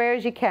as square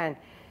as you can.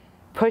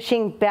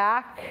 Pushing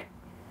back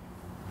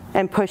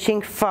and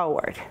pushing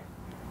forward.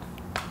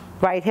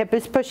 Right hip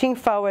is pushing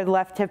forward,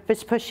 left hip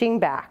is pushing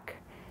back.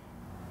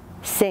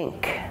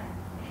 Sink.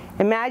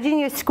 Imagine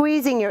you're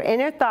squeezing your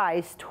inner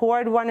thighs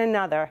toward one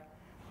another.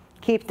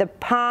 Keep the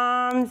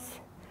palms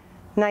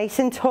nice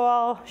and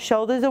tall,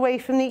 shoulders away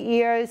from the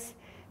ears.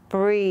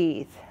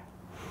 Breathe.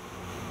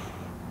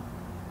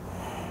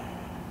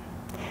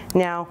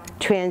 Now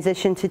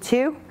transition to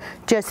two.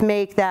 Just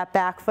make that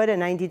back foot a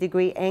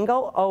 90-degree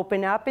angle.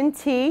 Open up in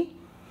T.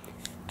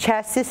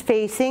 Chest is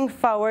facing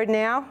forward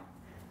now,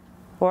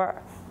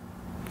 or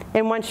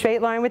in one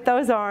straight line with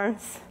those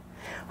arms.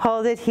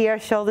 Hold it here,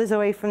 shoulders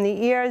away from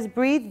the ears.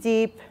 Breathe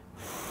deep.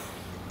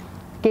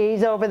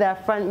 Gaze over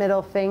that front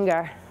middle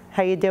finger.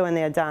 How you doing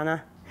there,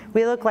 Donna?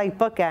 We look like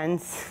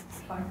bookends.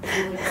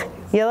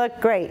 You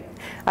look great.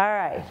 All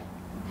right.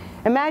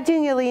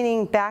 Imagine you're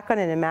leaning back on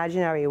an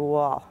imaginary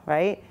wall,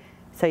 right?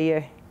 So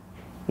you're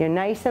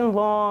nice and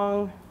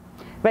long.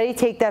 Ready to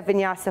take that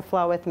vinyasa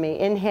flow with me.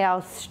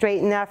 Inhale,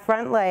 straighten that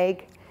front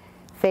leg.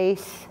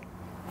 Face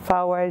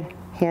forward,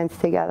 hands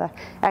together.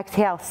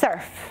 Exhale,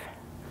 surf.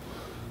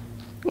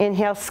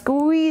 Inhale,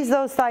 squeeze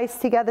those thighs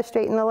together,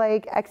 straighten the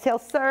leg. Exhale,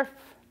 surf.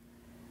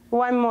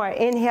 One more.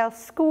 Inhale,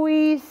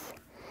 squeeze.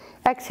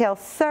 Exhale,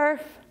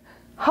 surf.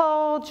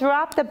 Hold,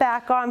 drop the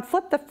back arm,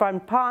 flip the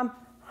front palm.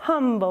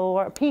 Humble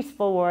or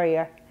peaceful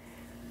warrior.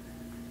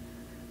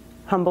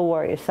 Humble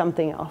warrior,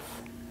 something else.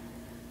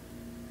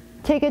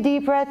 Take a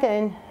deep breath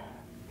in.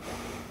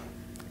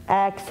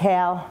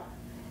 Exhale.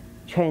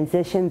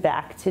 Transition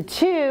back to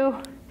 2.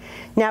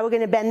 Now we're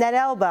going to bend that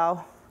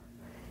elbow.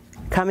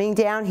 Coming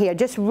down here,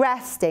 just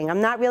resting.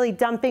 I'm not really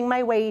dumping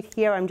my weight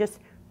here. I'm just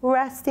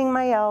resting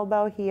my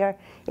elbow here.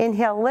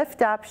 Inhale,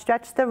 lift up,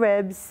 stretch the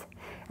ribs.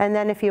 And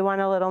then if you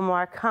want a little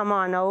more, come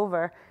on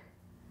over.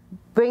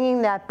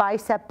 Bringing that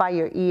bicep by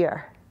your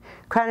ear.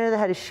 Crown of the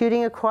head is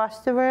shooting across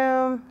the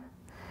room.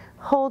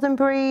 Hold and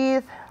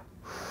breathe.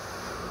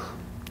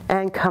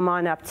 And come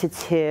on up to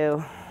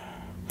 2.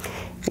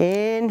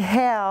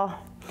 Inhale.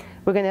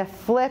 We're going to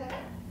flip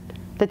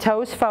the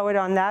toes forward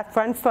on that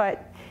front foot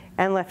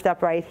and lift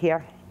up right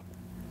here.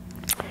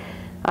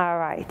 All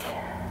right.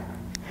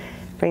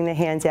 Bring the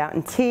hands out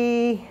in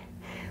T.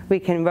 We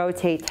can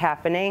rotate,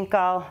 tap an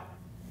ankle.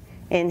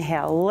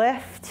 Inhale,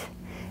 lift.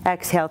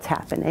 Exhale,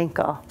 tap an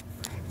ankle.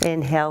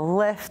 Inhale,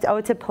 lift. Oh,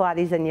 it's a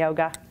Pilates and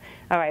yoga.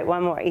 All right,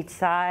 one more each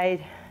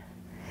side.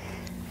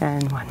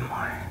 And one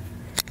more.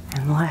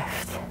 And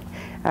lift.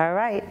 All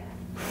right.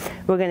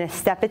 We're going to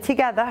step it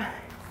together.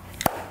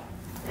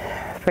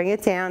 Bring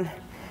it down.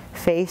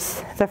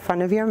 Face the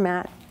front of your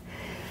mat.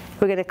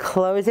 We're going to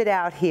close it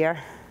out here.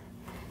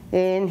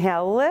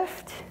 Inhale,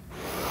 lift.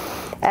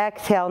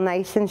 Exhale,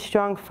 nice and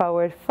strong,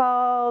 forward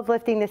fold,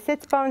 lifting the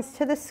sits bones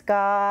to the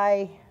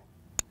sky.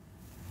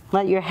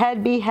 Let your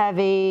head be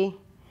heavy.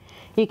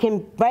 You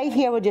can, right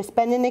here, we'll just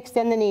bend and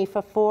extend the knee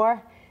for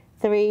 4,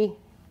 3,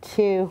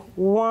 2,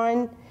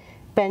 1.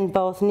 Bend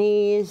both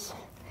knees.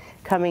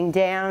 Coming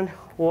down,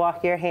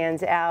 walk your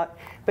hands out.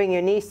 Bring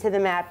your knees to the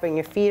mat, bring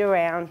your feet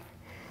around.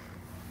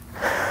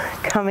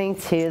 Coming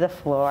to the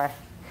floor.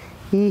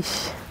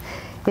 Yeesh.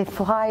 It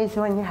flies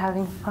when you're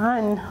having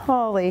fun.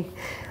 Holy.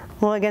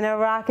 We're going to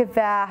rock it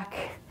back.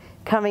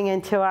 Coming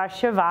into our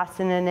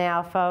Shavasana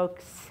now,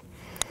 folks.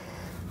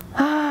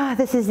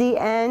 This is the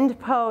end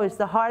pose,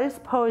 the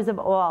hardest pose of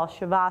all,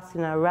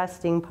 Shavasana,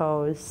 resting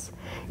pose.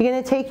 You're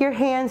going to take your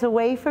hands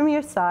away from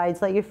your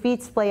sides, let your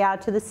feet splay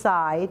out to the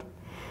side.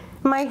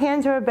 My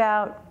hands are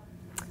about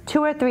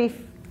 2 or 3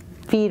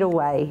 feet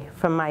away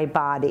from my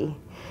body.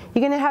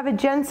 You're going to have a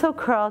gentle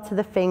curl to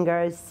the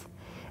fingers.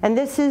 And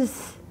this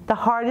is the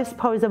hardest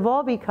pose of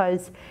all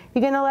because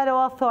you're going to let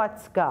all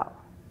thoughts go.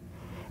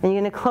 And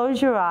you're going to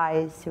close your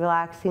eyes,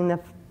 relaxing the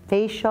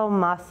facial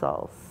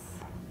muscles.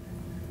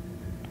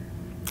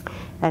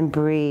 And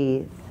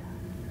breathe.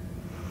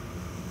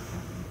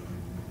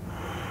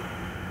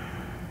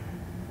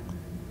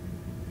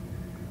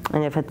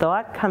 And if a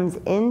thought comes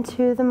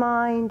into the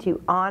mind, you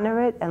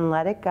honor it and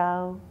let it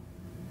go.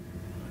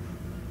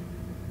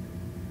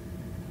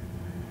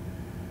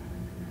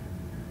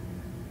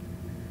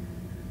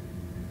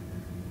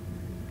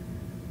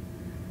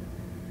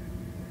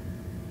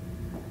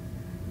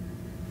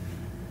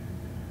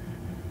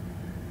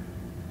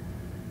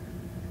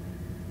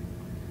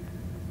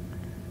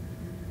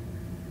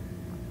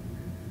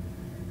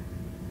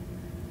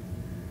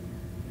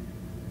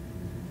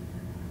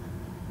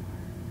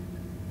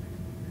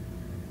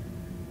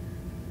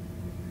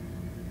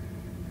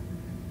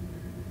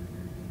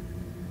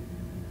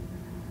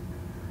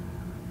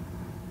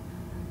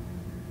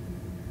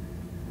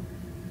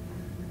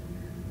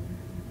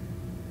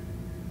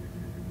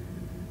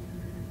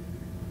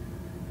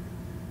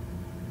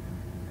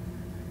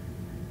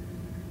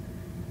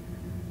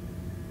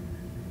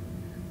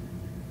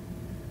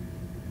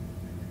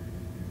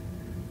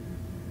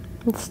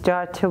 And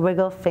start to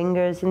wiggle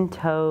fingers and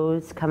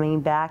toes,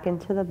 coming back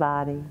into the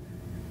body.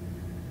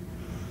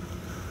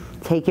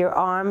 Take your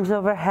arms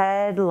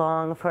overhead,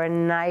 long for a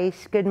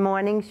nice good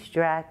morning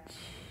stretch.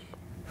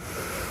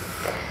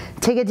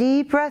 Take a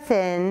deep breath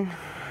in.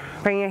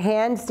 Bring your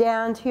hands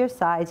down to your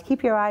sides.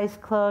 Keep your eyes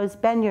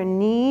closed. Bend your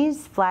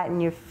knees,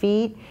 flatten your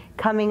feet,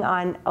 coming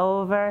on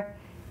over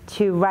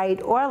to right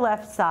or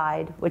left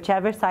side,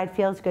 whichever side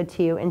feels good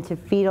to you, into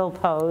fetal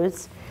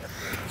pose.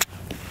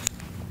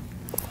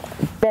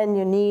 Bend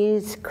your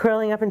knees,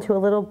 curling up into a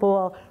little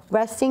ball,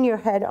 resting your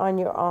head on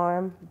your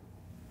arm.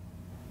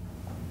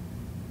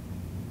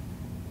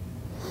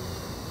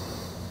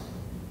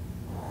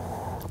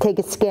 Take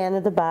a scan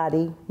of the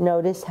body.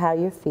 Notice how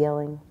you're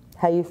feeling,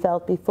 how you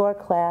felt before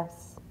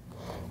class,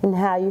 and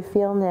how you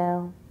feel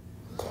now.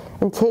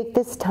 And take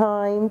this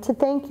time to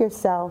thank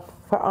yourself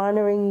for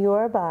honoring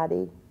your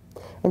body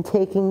and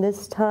taking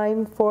this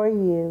time for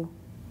you.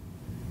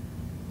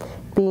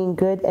 Being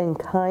good and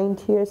kind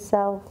to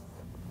yourself.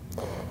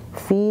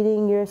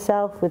 Feeding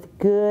yourself with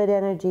good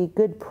energy,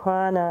 good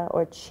prana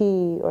or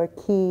chi or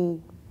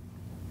ki.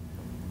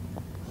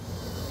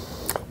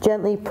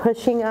 Gently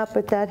pushing up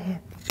with that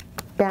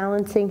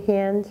balancing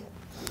hand.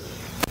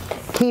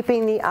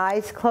 Keeping the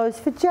eyes closed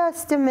for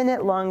just a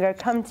minute longer.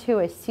 Come to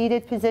a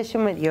seated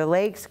position with your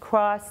legs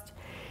crossed.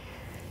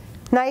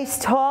 Nice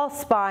tall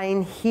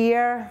spine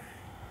here.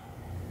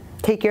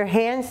 Take your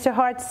hands to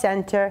heart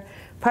center.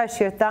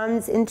 Press your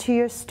thumbs into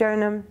your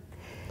sternum.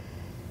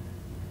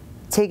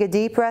 Take a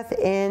deep breath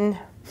in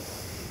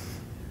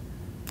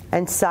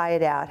and sigh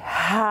it out.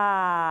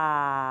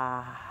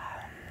 Ha.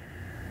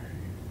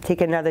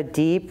 Take another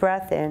deep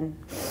breath in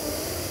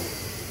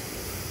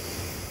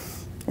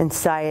and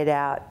sigh it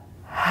out.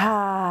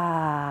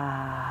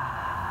 Ha.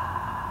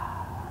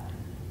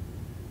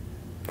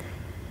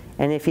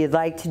 And if you'd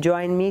like to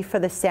join me for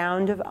the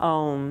sound of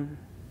Om,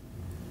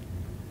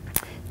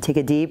 take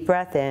a deep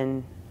breath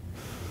in.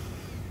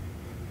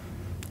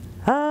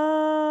 Om.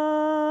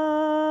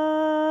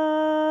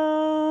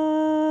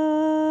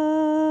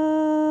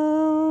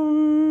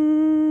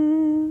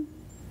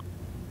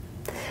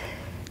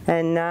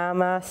 And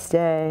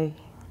Namaste.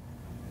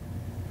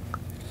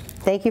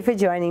 Thank you for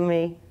joining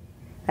me.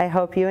 I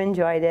hope you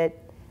enjoyed it,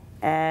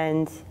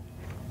 and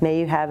may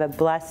you have a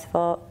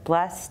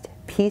blessed,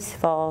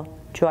 peaceful,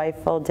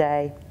 joyful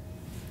day.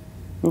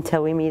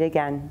 Until we meet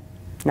again,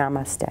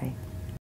 Namaste.